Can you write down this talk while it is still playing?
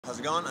How's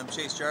it going? I'm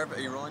Chase Jarvis.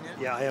 Are you rolling yet?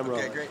 Yeah, I am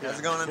rolling. Okay, great. How's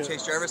it going? I'm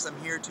Chase Jarvis. I'm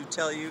here to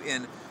tell you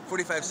in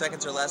 45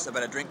 seconds or less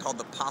about a drink called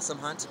the Possum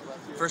Hunt.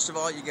 First of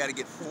all, you got to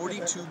get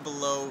 42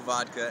 Below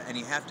Vodka, and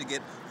you have to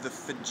get the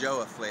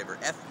Feijoa flavor,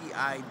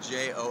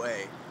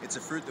 F-E-I-J-O-A. It's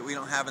a fruit that we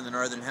don't have in the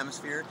Northern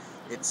Hemisphere.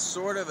 It's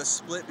sort of a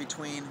split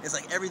between, it's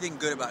like everything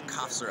good about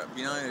cough syrup.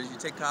 You know, you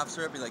take cough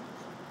syrup, you're like,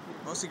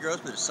 mostly gross,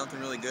 but there's something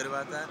really good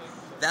about that.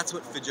 That's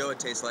what Feijoa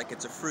tastes like.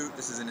 It's a fruit.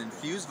 This is an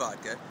infused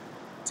vodka.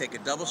 Take a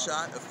double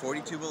shot of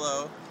 42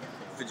 Below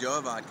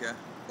Feijoa vodka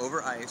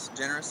over ice,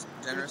 generous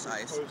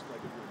ice,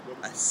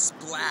 a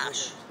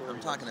splash, I'm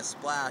talking a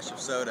splash of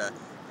soda,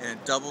 and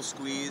a double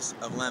squeeze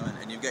of lemon,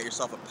 and you've got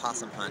yourself a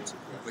Possum Hunt,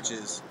 which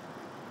is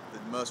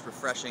the most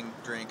refreshing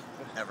drink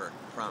ever,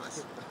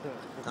 promise.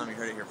 Tom, you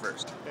heard it here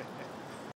first.